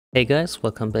Hey guys,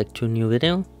 welcome back to a new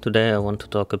video. Today I want to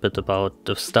talk a bit about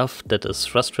the stuff that is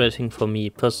frustrating for me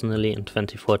personally in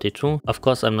 2042. Of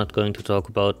course, I'm not going to talk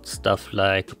about stuff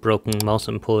like broken mouse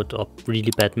input or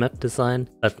really bad map design,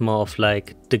 but more of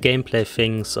like the gameplay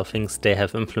things or things they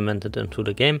have implemented into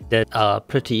the game that are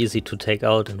pretty easy to take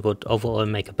out and would overall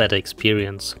make a better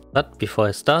experience. But before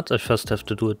I start, I first have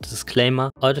to do a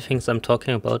disclaimer. All the things I'm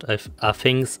talking about are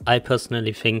things I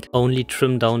personally think only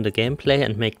trim down the gameplay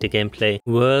and make the gameplay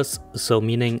worse. So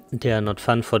meaning they are not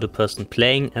fun for the person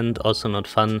playing and also not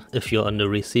fun if you're on the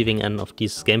receiving end of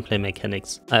these gameplay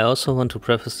mechanics. I also want to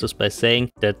preface this by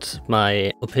saying that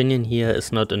my opinion here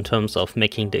is not in terms of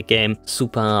making the game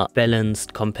super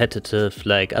balanced, competitive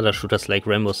like other shooters like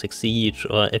Rainbow Six Siege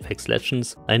or Apex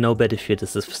Legends. I know Battlefield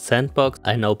is a sandbox.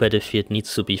 I know Battlefield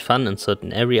needs to be fun in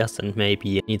certain areas and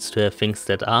maybe needs to have things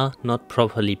that are not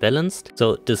properly balanced.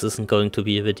 So this isn't going to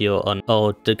be a video on,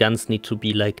 oh, the guns need to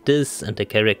be like this and the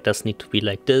characters need to be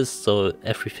like this, so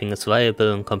everything is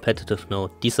viable and competitive. No,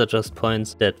 these are just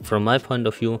points that from my point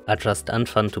of view are just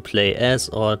unfun to play as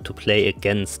or to play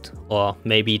against, or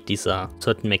maybe these are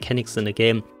certain mechanics in the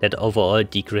game that overall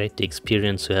degrade the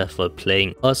experience you have while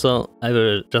playing. Also, I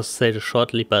will just say this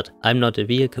shortly, but I'm not a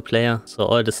vehicle player, so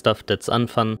all the stuff that's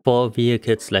unfun for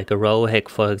vehicles like a row hack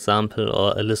for example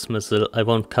or a Liz missile, I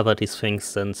won't cover these things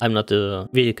since I'm not a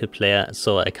vehicle player,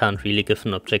 so I can't really give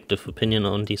an objective opinion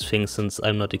on these things since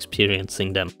I'm not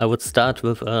experiencing them. I would start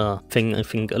with a thing I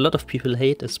think a lot of people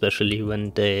hate, especially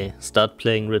when they start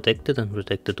playing Redacted and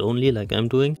Redacted only like I'm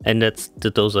doing, and that's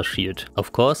the Dozer shield.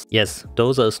 Of course, yes,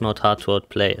 Dozer is not hard to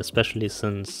outplay, especially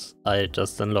since I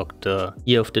just unlocked the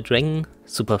Year of the Dragon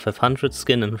Super 500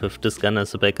 skin, and with this gun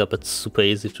as a backup it's super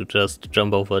easy to just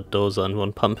jump over Dozer and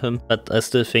one pump him. But I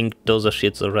still think Dozer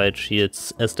shields or riot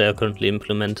shields as they are currently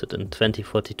implemented in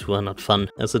 2042 are not fun.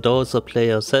 As a Dozer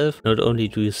player yourself, not only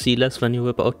do you see less when you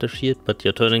whip out the shield, but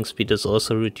your turning speed is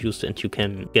also reduced and you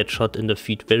can get shot in the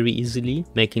feet very easily,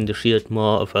 making the shield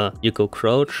more of a, you go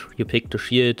crouch, you pick the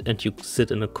shield and you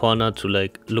sit in a corner to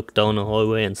like look down a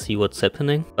hallway and see what's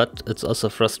happening. But it's also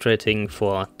frustrating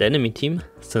for the enemy team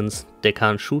since they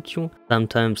can't shoot you.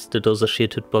 Sometimes the Dozer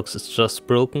shield hitbox is just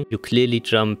broken. You clearly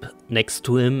jump next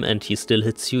to him and he still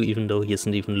hits you even though he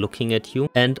isn't even looking at you.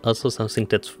 And also something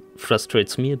that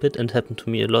frustrates me a bit and happened to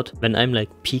me a lot when I'm like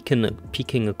peeking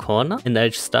a corner and I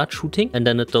start shooting and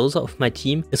then a Dozer of my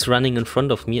team is running in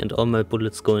front of me and all my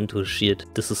bullets go into a shield.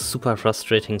 This is super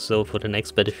frustrating, so for the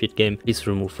next Battlefield game, please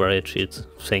remove riot shields.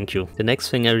 Thank you. The next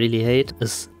thing I really hate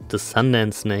is the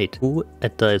Sundance nade. Who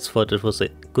at DICE thought it was a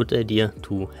good idea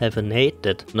to have a nade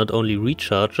that not only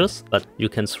recharges, but you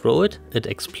can throw it, it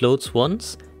explodes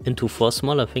once into 4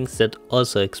 smaller things that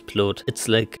also explode. It's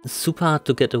like super hard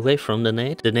to get away from the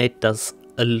nade. The nade does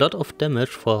a lot of damage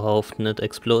for how often it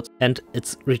explodes, and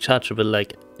it's rechargeable.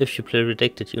 Like if you play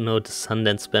Redacted, you know the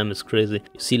Sundance spam is crazy.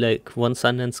 You see like one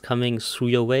Sundance coming through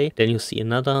your way, then you see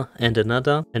another,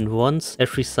 and once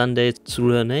every Sunday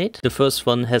through a nade. The first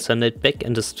one has a nade back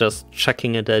and is just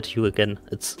chucking it at you again.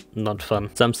 It's not fun.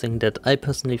 Something that I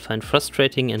personally find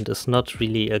frustrating and is not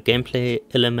really a gameplay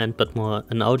element but more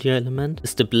an audio element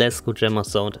is the Blasco jammer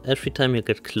sound. Every time you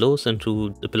get close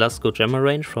into the Blasco jammer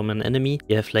range from an enemy,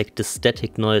 you have like this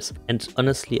static noise, and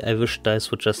honestly I wish DICE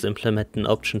would just implement an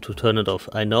option to turn it off.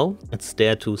 I know it's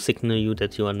there to signal you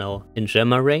that you are now in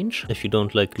jammer range if you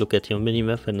don't like look at your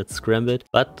minimap and it's scrambled,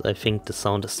 but I think the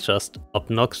sound is just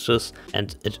obnoxious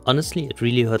and it honestly it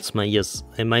really hurts my ears.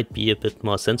 I might be a bit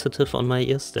more sensitive on my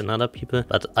ears than other people,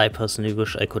 but I personally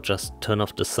wish I could just turn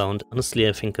off the sound. Honestly,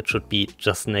 I think it should be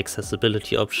just an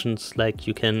accessibility options, like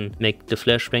you can make the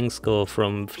flashbangs go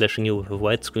from flashing you with a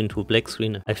white screen to a black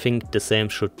screen. I think the same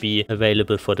should be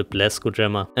available for the Blasco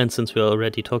jammer. And since we're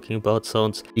already talking about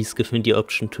sounds, please give me the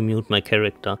option to mute my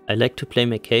character. I like to play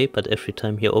McKay, but every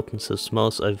time he opens his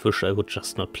mouth I wish I would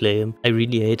just not play him. I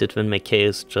really hate it when McKay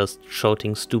is just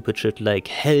shouting stupid shit like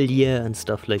hell yeah and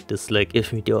stuff like this. Like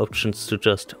give me the options to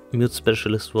just mute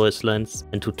specialist voice lines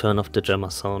and to turn off the jammer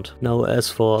sound. Now as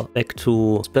for back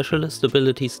to specialist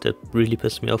abilities that really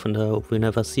piss me off and I hope we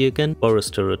never see again, Boris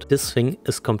turret. This thing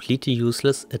is completely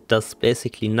useless. It does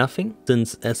basically nothing,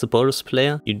 since as a Boris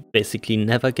player you basically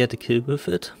never get a kill with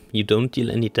it. You don't deal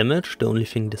any damage. The only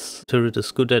thing this turret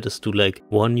is good at is to like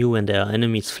warn you when there are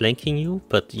enemies flanking you,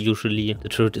 but usually the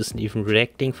turret isn't even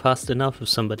reacting fast enough. If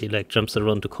somebody like jumps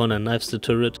around the corner and knives the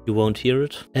turret, you won't hear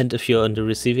it. And if you're on the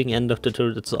receiving end of the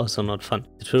turret, it's also not fun.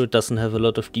 The turret doesn't have a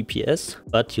lot of DPS,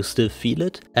 but you still feel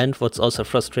it. And what's also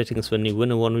frustrating is when you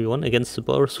win a 1v1 against the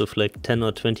Boris with like 10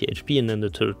 or 20 HP and then the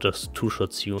turret just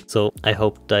two-shots you. So I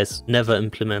hope DICE never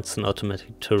implements an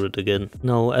automatic turret again.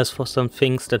 Now as for some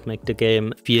things that make the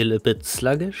game feel a bit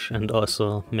sluggish and or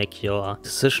also make your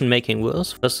decision making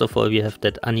worse. First of all, we have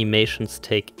that animations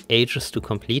take ages to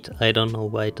complete. I don't know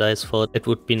why DICE thought it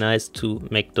would be nice to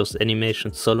make those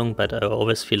animations so long, but I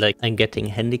always feel like I'm getting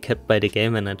handicapped by the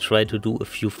game and I try to do a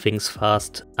few things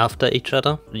fast after each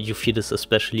other. You feel this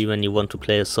especially when you want to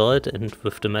play Assault, and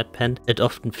with the map pen, it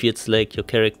often feels like your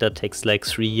character takes like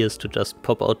 3 years to just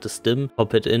pop out the stim,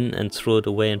 pop it in and throw it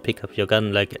away and pick up your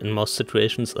gun. Like in most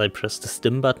situations I press the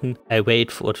stim button, I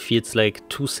wait for what feels like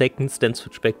 2 seconds, then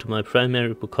switch back to my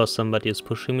primary because somebody is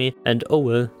pushing me, and oh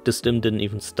well, the stim didn't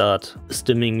even start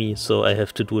stimming me, so I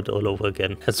have to do it all over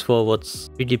again. As for what's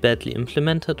really badly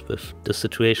implemented with the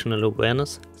situational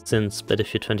awareness, since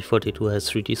Battlefield 2042 has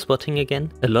 3D spotting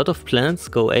again, a lot of plans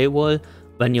go AWOL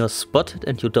when you're spotted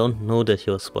and you don't know that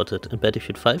you're spotted. In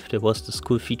Battlefield 5 there was this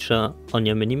cool feature on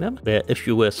your minimap where if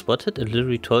you were spotted it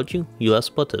literally told you you are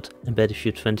spotted. In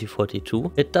Battlefield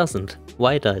 2042 it doesn't.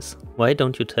 Why, DICE? Why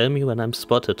don't you tell me when I'm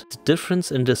spotted? The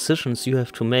difference in decisions you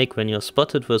have to make when you're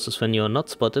spotted versus when you're not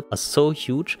spotted are so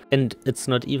huge, and it's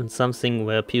not even something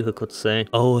where people could say,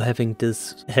 oh, having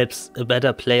this helps a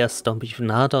better player stomp even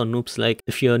harder on noobs. Like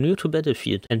if you're new to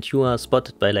Battlefield and you are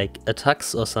spotted by like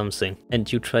attacks or something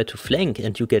and you try to flank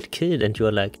and you get killed and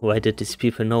you're like, why did these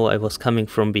people know I was coming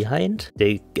from behind?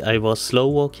 I was slow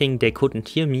walking, they couldn't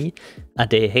hear me. Are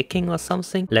they hacking or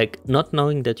something? Like, not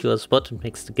knowing that you are spotted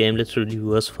makes the game literally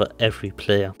worse for every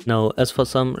player. Now, as for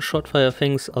some shortfire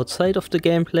things outside of the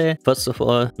gameplay, first of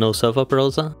all, no server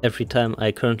browser. Every time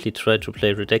I currently try to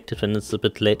play Redacted when it's a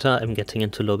bit later, I'm getting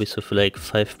into lobbies with like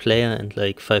 5 player and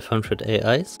like 500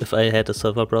 AIs. If I had a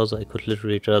server browser, I could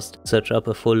literally just search up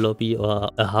a full lobby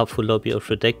or a half full lobby of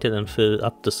Redacted and fill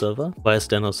up the server. Why is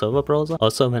there no server browser?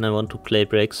 Also, when I want to play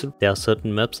Breakthrough, there are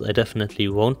certain maps I definitely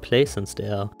won't play since they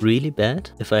are really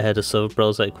bad. If I had a server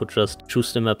browser, I could just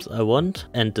choose the maps I want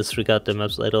and disregard the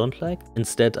maps I don't like.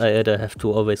 Instead, I either have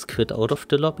to always quit out of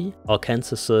the lobby or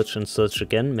cancel search and search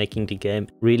again, making the game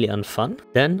really unfun.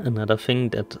 Then another thing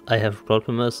that I have a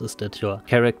problem with is that your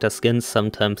character skins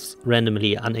sometimes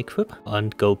randomly unequip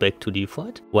and go back to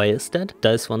default. Why is that?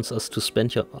 DICE wants us to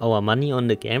spend our money on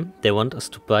the game. They want us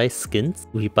to buy skins.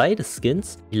 We buy the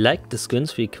skins, we like the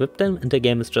skins, we equip them, and the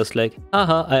game is just like,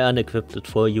 haha, I unequipped it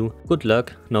for you. Good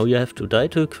luck. Now you have to die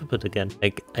to equip it again.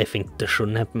 Like, I think this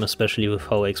shouldn't happen, especially with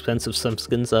how expensive some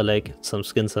skins are. Like, some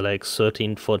skins are like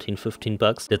 13, 14, 15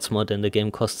 bucks. That's more than the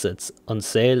game costs. It's on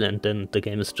sale, and then the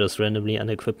game is just randomly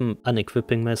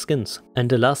unequipping my skins. And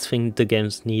the last thing the game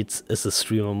needs is a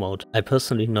streamer mode. I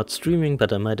personally not streaming,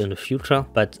 but I might in the future.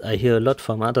 But I hear a lot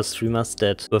from other streamers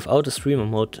that without a streamer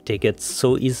mode, they get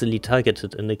so easily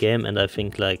targeted in the game, and I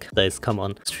think like, guys, come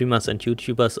on. Streamers and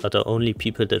YouTubers are the only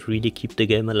people that really keep the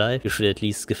game alive. You should at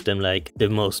least give them like the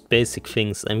most basic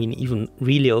things. I mean, even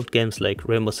really old games like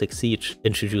Rainbow Six Siege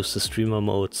introduced the streamer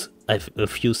modes a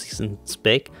few seasons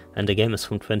back, and the game is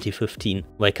from 2015.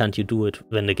 Why can't you do it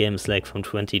when the game is like from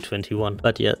 2021?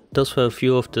 But yeah, those were a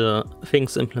few of the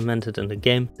things implemented in the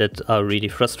game that are really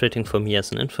frustrating for me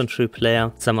as an infantry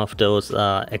player. Some of those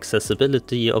are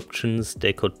accessibility options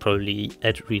they could probably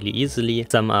add really easily.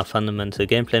 Some are fundamental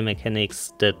gameplay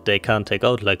mechanics that they can't take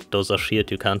out, like those are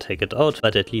shield, you can't take it out,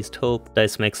 but at least hope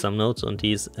DICE makes some notes on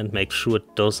these and make sure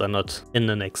those are not in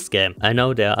the next game. I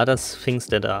know there are other things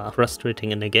that are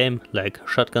frustrating in the game, like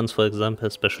shotguns for example,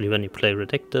 especially when you play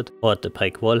Redacted, or the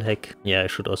pike wall hack. Yeah, I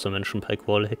should also mention pike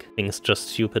wall hack. I think it's just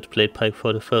stupid, played pike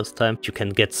for the first time. You can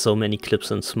get so many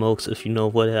clips and smokes if you know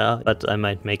where they are, but I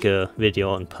might make a video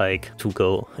on pike to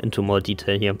go into more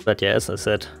detail here. But yeah, as I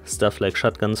said, stuff like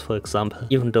shotguns for example,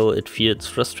 even though it feels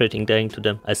frustrating dying to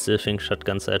them, I still think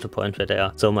shotguns are at a point where they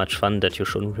are so much fun that you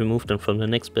shouldn't remove them from the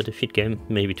next Battlefield game,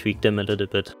 maybe tweak them a little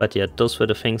bit. But yeah, those were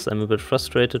the things I'm a bit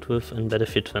frustrated with in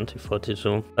Battlefield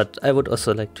 2042. But I would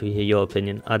also like to hear your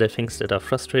opinion. Are there things that are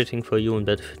frustrating for you in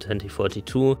Battlefield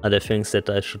 2042? Are there things that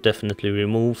I should definitely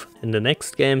remove in the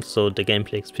next game so the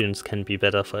gameplay experience can be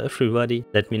better for everybody?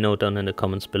 Let me know down in the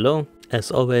comments below.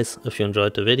 As always, if you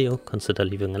enjoyed the video, consider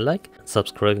leaving a like and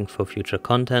subscribing for future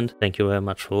content. Thank you very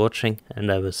much for watching,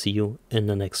 and I will see you in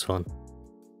the next one.